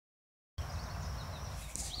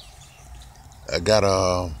I got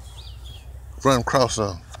run across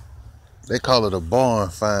they call it a barn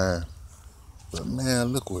find, but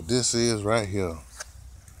man, look what this is right here.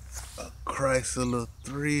 A CHRYSLER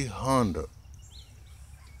 300.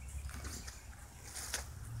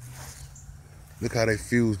 Look how they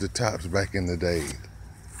fused the tops back in the day.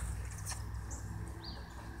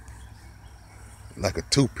 Like a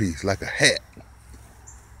two-piece, like a hat.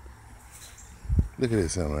 Look at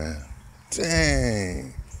this, man.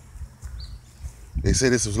 Dang. They say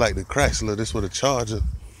this was like the Chrysler, this was a Charger.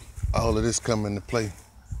 All of this come into play.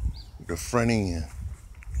 The front end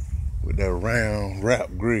with that round wrap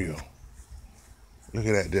grill. Look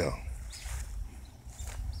at that there.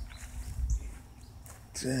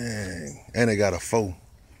 Dang. And they got a 4,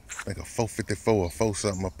 like a 454 or 4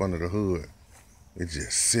 something up under the hood. It's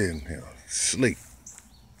just sitting here, sleep.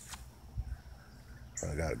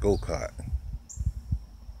 I got a go-kart.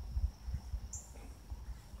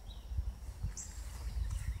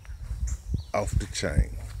 Off the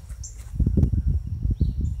chain.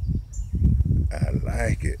 I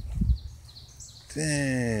like it.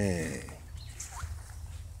 Dang.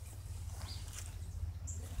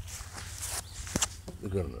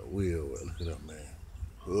 Look at the wheel. Look at that, man.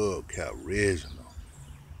 Hubcap original.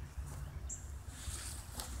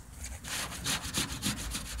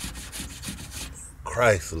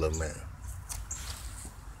 Chrysler, man.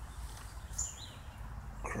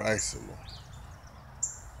 Chrysler.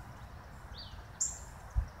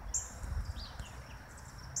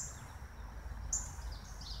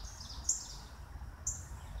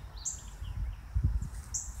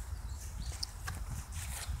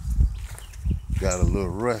 Got a little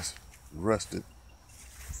rusted.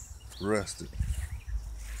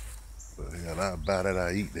 But hell, I buy that,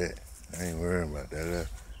 I eat that. I ain't worrying about that.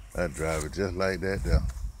 I drive it just like that though.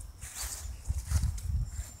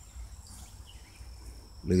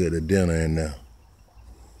 Look at the dinner in there.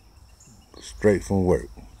 Straight from work.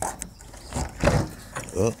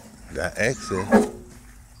 Oh, got access.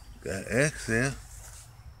 Got access.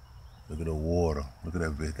 Look at the water. Look at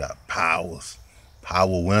that bitch. Got power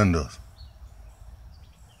windows.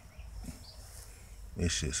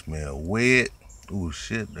 This shit smell wet. Ooh,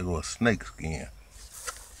 shit, there go a snake skin.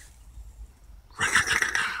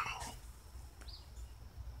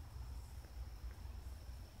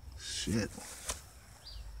 Shit.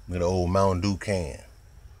 Look at the old Mountain Dew can.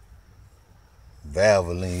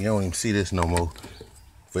 Valvoline, you don't even see this no more.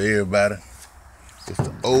 For everybody, it's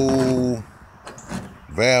the old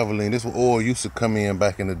Valvoline. This was oil used to come in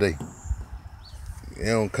back in the day. It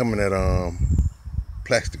don't come in that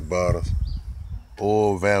plastic bottles.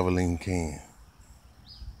 Oil Valvoline can.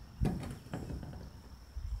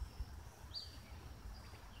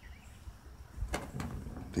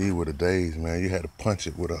 These were the days, man. You had to punch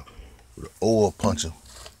it with an oil puncher.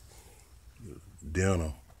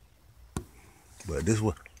 Dinner. But this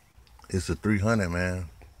one, it's a 300, man.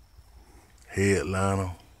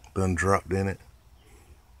 Headliner done dropped in it.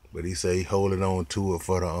 But he say he holding on to it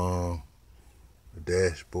for the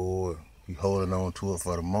dashboard. He holding on to it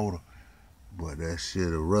for the motor. But that shit,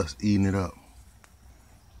 the rust eating it up.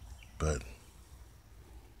 But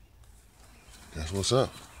that's what's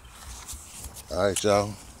up. All right,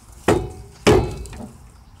 y'all.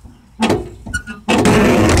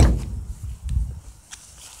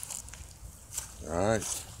 All right.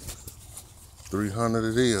 300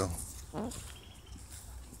 it is.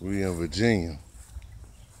 We in Virginia.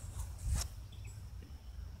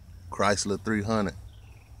 CHRYSLER 300.